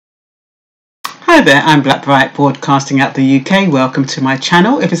Hi there, I'm Blackbright, broadcasting out the UK. Welcome to my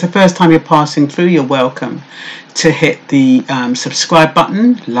channel. If it's the first time you're passing through, you're welcome to hit the subscribe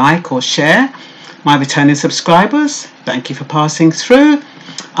button, like or share. My returning subscribers, thank you for passing through.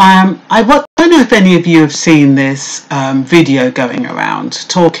 I don't know if any of you have seen this video going around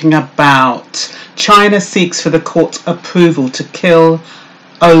talking about China seeks for the court's approval to kill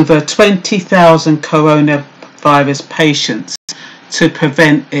over 20,000 coronavirus patients to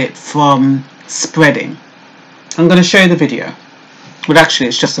prevent it from spreading. I'm going to show you the video. Well, actually,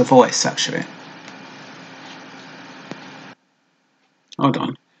 it's just a voice, actually. Hold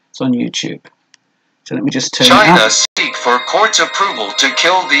on. It's on YouTube. So let me just turn it up. China seek for court's approval to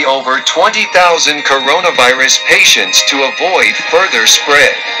kill the over 20,000 coronavirus patients to avoid further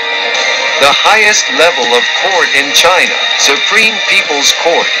spread. The highest level of court in China, Supreme People's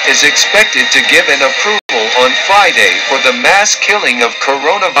Court, is expected to give an approval on Friday for the mass killing of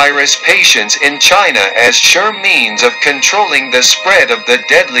coronavirus patients in China as sure means of controlling the spread of the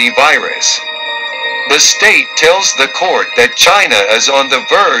deadly virus. The state tells the court that China is on the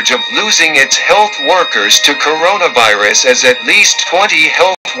verge of losing its health workers to coronavirus as at least 20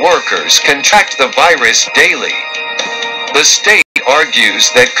 health workers contract the virus daily. The state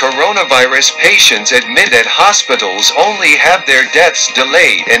argues that coronavirus patients admitted at hospitals only have their deaths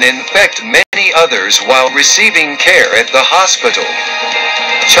delayed and infect many others while receiving care at the hospital.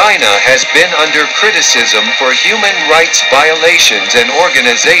 China has been under criticism for human rights violations, and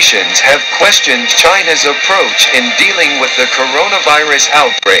organizations have questioned China's approach in dealing with the coronavirus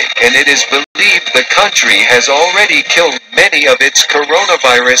outbreak, and it is believed the country has already killed many of its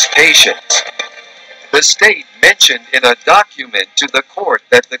coronavirus patients. The state mentioned in a document to the court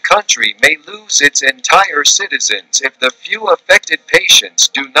that the country may lose its entire citizens if the few affected patients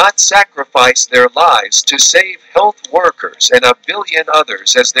do not sacrifice their lives to save health workers and a billion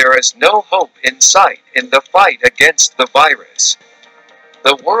others, as there is no hope in sight in the fight against the virus.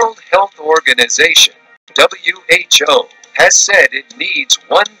 The World Health Organization, WHO, has said it needs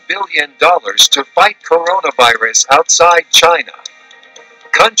 $1 billion to fight coronavirus outside China.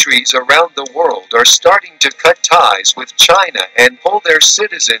 Countries around the world are starting to cut ties with China and pull their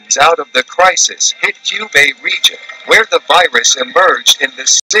citizens out of the crisis-hit Hubei region, where the virus emerged in the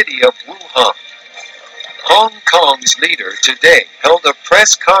city of Wuhan. Hong Kong's leader today held a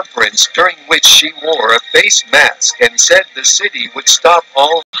press conference during which she wore a face mask and said the city would stop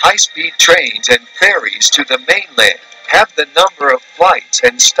all high-speed trains and ferries to the mainland, have the number of flights,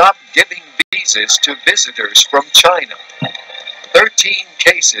 and stop giving visas to visitors from China. 13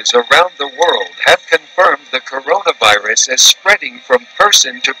 cases around the world have confirmed the coronavirus is spreading from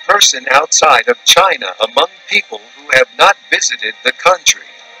person to person outside of China among people who have not visited the country.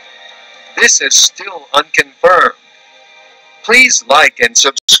 This is still unconfirmed. Please like and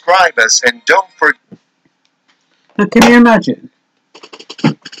subscribe us, and don't forget. Now, can you imagine?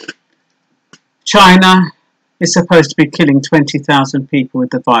 China is supposed to be killing 20,000 people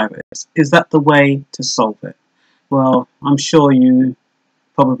with the virus. Is that the way to solve it? Well, I'm sure you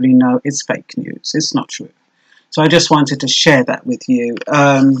probably know it's fake news. It's not true. So I just wanted to share that with you.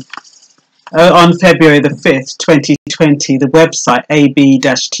 On February the 5th, 2020, the website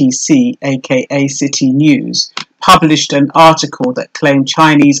AB-TC, aka City News, published an article that claimed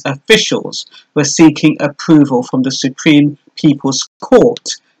Chinese officials were seeking approval from the Supreme People's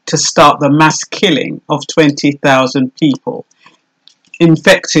Court to start the mass killing of 20,000 people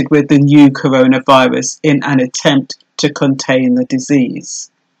infected with the new coronavirus in an attempt to contain the disease.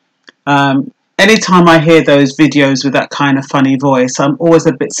 Anytime I hear those videos with that kind of funny voice, I'm always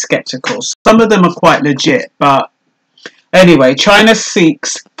a bit skeptical. Some of them are quite legit, but anyway, China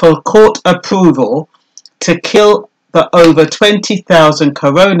seeks for court approval to kill the over 20,000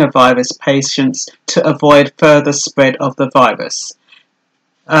 coronavirus patients to avoid further spread of the virus.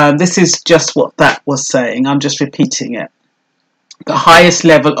 This is just what that was saying. I'm just repeating it. The highest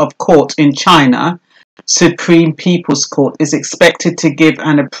level of court in China, Supreme People's Court, is expected to give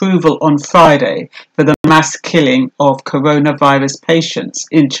an approval on Friday for the mass killing of coronavirus patients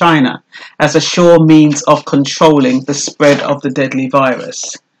in China as a sure means of controlling the spread of the deadly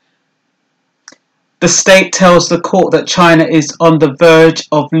virus. The state tells the court that China is on the verge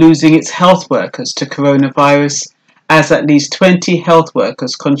of losing its health workers to coronavirus, as at least 20 health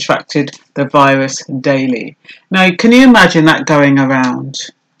workers contracted the virus daily. Now, can you imagine that going around?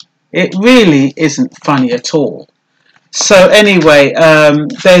 It really isn't funny at all. So anyway,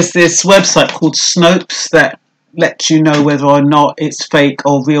 there's this website called Snopes that lets you know whether or not it's fake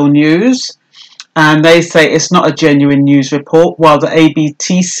or real news. and they say it's not a genuine news report. While the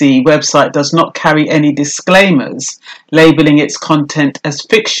ABTC website does not carry any disclaimers labelling its content as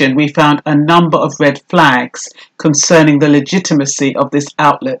fiction, we found a number of red flags concerning the legitimacy of this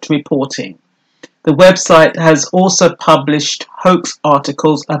outlet reporting. The website has also published hoax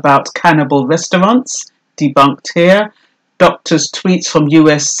articles about cannibal restaurants, debunked here, doctors' tweets from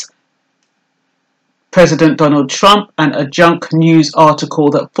US President Donald Trump, and a junk news article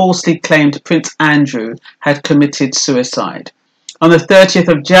that falsely claimed Prince Andrew had committed suicide. On the 30th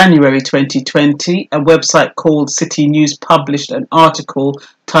of January 2020, a website called City News published an article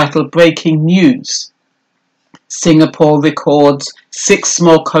titled Breaking News. Singapore records 6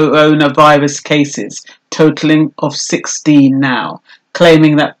 more coronavirus cases, totaling of 16 now,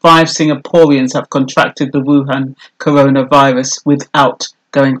 claiming that 5 Singaporeans have contracted the Wuhan coronavirus without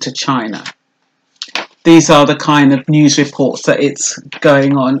going to China. These are the kind of news reports that it's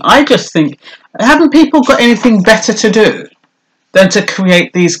going on. I just think, haven't people got anything better to do than to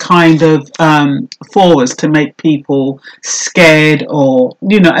create these kind of forwards to make people scared, or,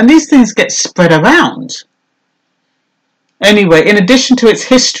 and these things get spread around. Anyway, in addition to its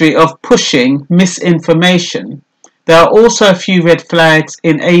history of pushing misinformation, there are also a few red flags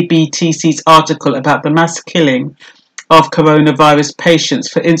in ABTC's article about the mass killing of coronavirus patients.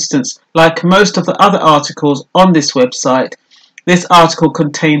 For instance, like most of the other articles on this website, this article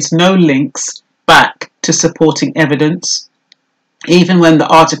contains no links back to supporting evidence. Even when the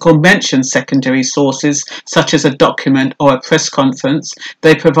article mentions secondary sources, such as a document or a press conference,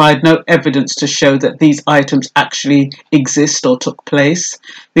 they provide no evidence to show that these items actually exist or took place.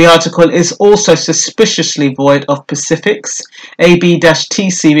 The article is also suspiciously void of specifics.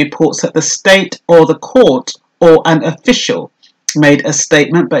 AB-TC reports that the state or the court or an official made a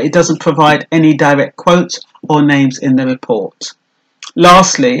statement, but it doesn't provide any direct quotes or names in the report.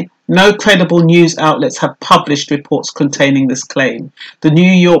 Lastly, no credible news outlets have published reports containing this claim. The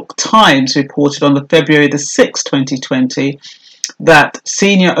New York Times reported on the February the 6th, 2020, that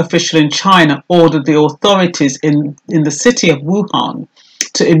senior official in China ordered the authorities in the city of Wuhan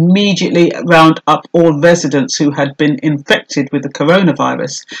to immediately round up all residents who had been infected with the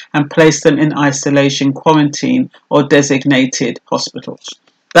coronavirus and place them in isolation, quarantine, or designated hospitals.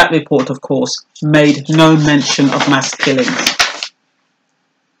 That report, of course, made no mention of mass killings.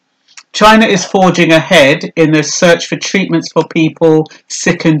 China is forging ahead in the search for treatments for people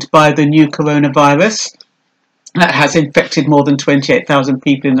sickened by the new coronavirus that has infected more than 28,000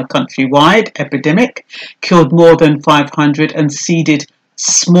 people in the countrywide epidemic, killed more than 500, and seeded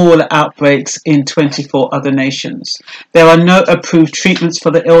smaller outbreaks in 24 other nations. There are no approved treatments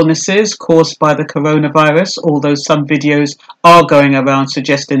for the illnesses caused by the coronavirus, although some videos are going around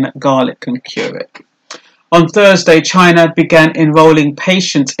suggesting that garlic can cure it. On Thursday, China began enrolling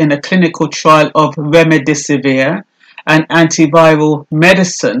patients in a clinical trial of remdesivir, an antiviral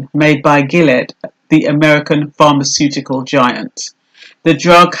medicine made by Gilead, the American pharmaceutical giant. The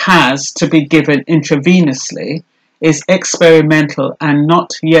drug has to be given intravenously, is experimental and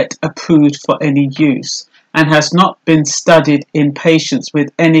not yet approved for any use, and has not been studied in patients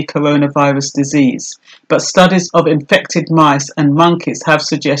with any coronavirus disease. But studies of infected mice and monkeys have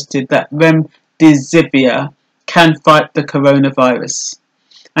suggested that remdesivir can fight the coronavirus,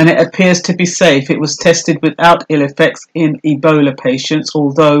 and it appears to be safe. It was tested without ill effects in Ebola patients,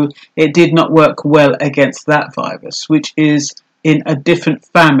 although it did not work well against that virus, which is in a different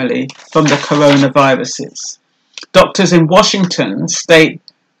family from the coronaviruses. Doctors in Washington state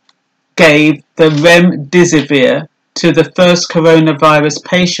gave the remdesivir to the first coronavirus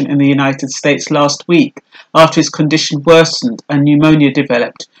patient in the United States last week after his condition worsened and pneumonia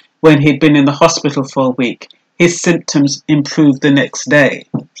developed. When he'd been in the hospital for a week, his symptoms improved the next day.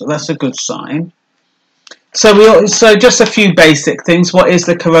 So that's a good sign. So just a few basic things. What is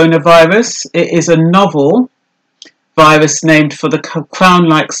the coronavirus? It is a novel virus named for the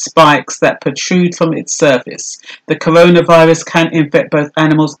crown-like spikes that protrude from its surface. The coronavirus can infect both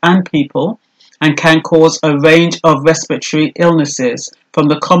animals and people and can cause a range of respiratory illnesses, from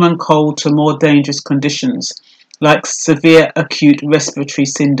the common cold to more dangerous conditions like severe acute respiratory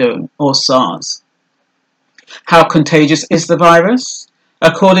syndrome or SARS. How contagious is the virus?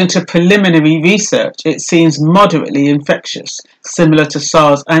 According to preliminary research, it seems moderately infectious, similar to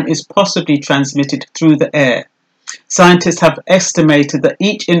SARS, and is possibly transmitted through the air. Scientists have estimated that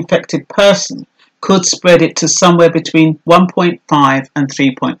each infected person could spread it to somewhere between 1.5 and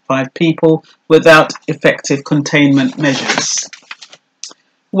 3.5 people without effective containment measures.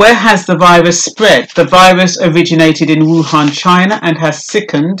 Where has the virus spread? The virus originated in Wuhan, China, and has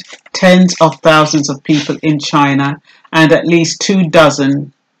sickened tens of thousands of people in China and at least 24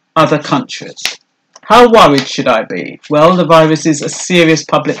 other countries. How worried should I be? Well, the virus is a serious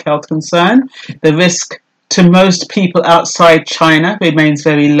public health concern. The risk to most people outside China remains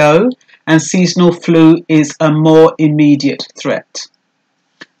very low, and seasonal flu is a more immediate threat.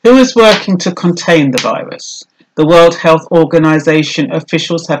 Who is working to contain the virus? The World Health Organization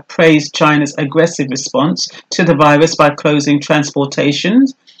officials have praised China's aggressive response to the virus by closing transportation,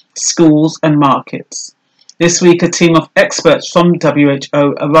 schools and markets. This week, a team of experts from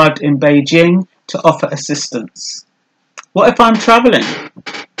WHO arrived in Beijing to offer assistance. What if I'm travelling?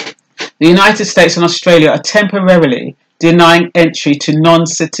 The United States and Australia are temporarily denying entry to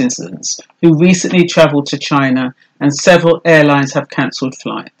non-citizens who recently travelled to China, and several airlines have cancelled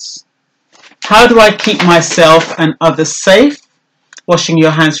flights. How do I keep myself and others safe? Washing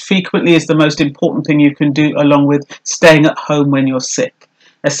your hands frequently is the most important thing you can do, along with staying at home when you're sick.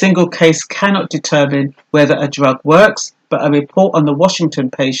 A single case cannot determine whether a drug works, but a report on the Washington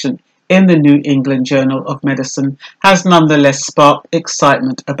patient in the New England Journal of Medicine has nonetheless sparked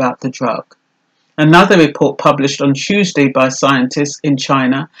excitement about the drug. Another report published on Tuesday by scientists in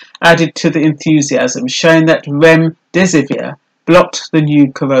China added to the enthusiasm, showing that remdesivir blocked the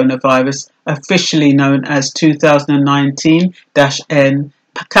new coronavirus, officially known as 2019-N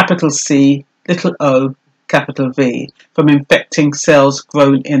C_o_V, from infecting cells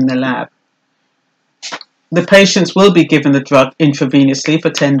grown in the lab. The patients will be given the drug intravenously for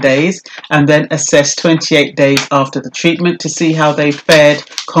 10 days and then assessed 28 days after the treatment to see how they fared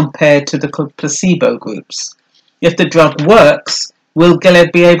compared to the placebo groups. If the drug works, will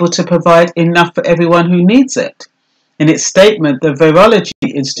Gilead be able to provide enough for everyone who needs it? In its statement, the Virology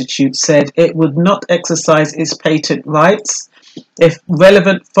Institute said it would not exercise its patent rights if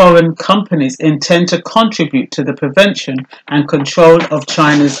relevant foreign companies intend to contribute to the prevention and control of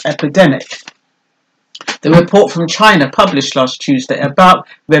China's epidemic. The report from China published last Tuesday about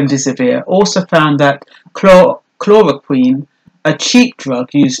remdesivir also found that chloroquine, a cheap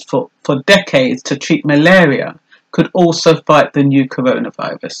drug used for decades to treat malaria, could also fight the new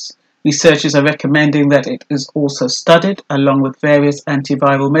coronavirus. Researchers are recommending that it is also studied along with various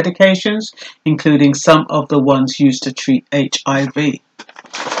antiviral medications, including some of the ones used to treat HIV.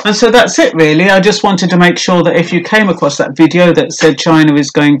 And so that's it really. I just wanted to make sure that if you came across that video that said China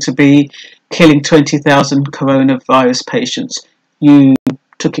is going to be killing 20,000 coronavirus patients, you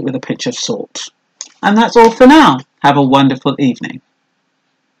took it with a pinch of salt. And that's all for now. Have a wonderful evening.